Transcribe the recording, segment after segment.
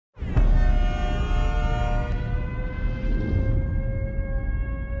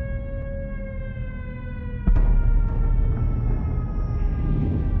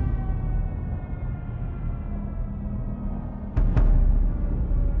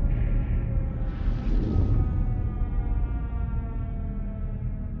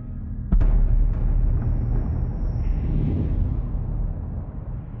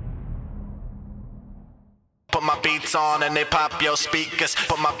beats on and they pop your speakers.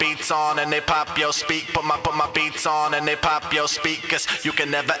 Put my beats on and they pop your Put my beats on and they pop your speakers. You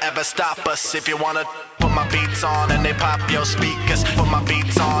can never ever stop us if you wanna. Put my beats on and they pop your speakers. Put my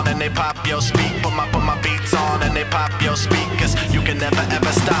beats on and they pop your Put my beats on and they pop your speakers. You can never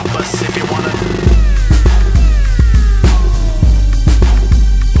ever stop us if you wanna.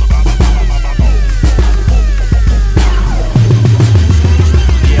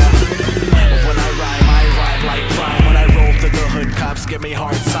 Give me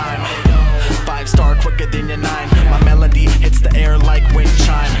hard time. 5-star quicker than your 9. My melody hits the air like wind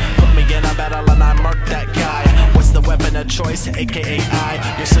chime. Put me in a battle and I murk that guy. What's the weapon of choice? AKA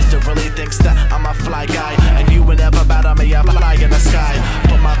I. Your sister really thinks that I'm a fly guy, and you would never battle me, I fly in the sky.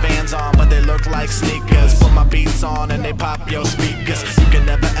 Put my Vans on but they look like sneakers. Put my beats on and they pop your speakers. You can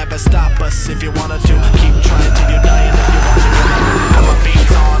never ever stop us if you wanted to. Keep trying till you're dying if you want to. Put my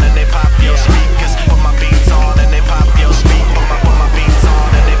beats on and they pop your speakers. Put my beats on and they pop your speakers. Put my beats on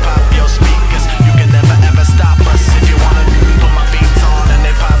and they pop your speakers. You can never ever stop us if you wanna. Put my beats on and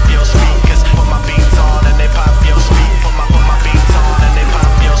they pop your speakers. Put my beats on and they pop your speakers. Put my beats on and they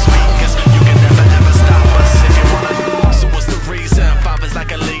pop your speakers. You can never ever stop us if you wanna. So what's the reason? 5 is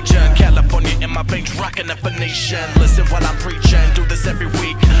like a legion. California in my veins, rockin' the Phoenician. Listen while I'm preaching, do this every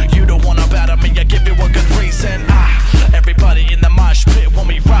week. You don't wanna battle me, I give you a good reason.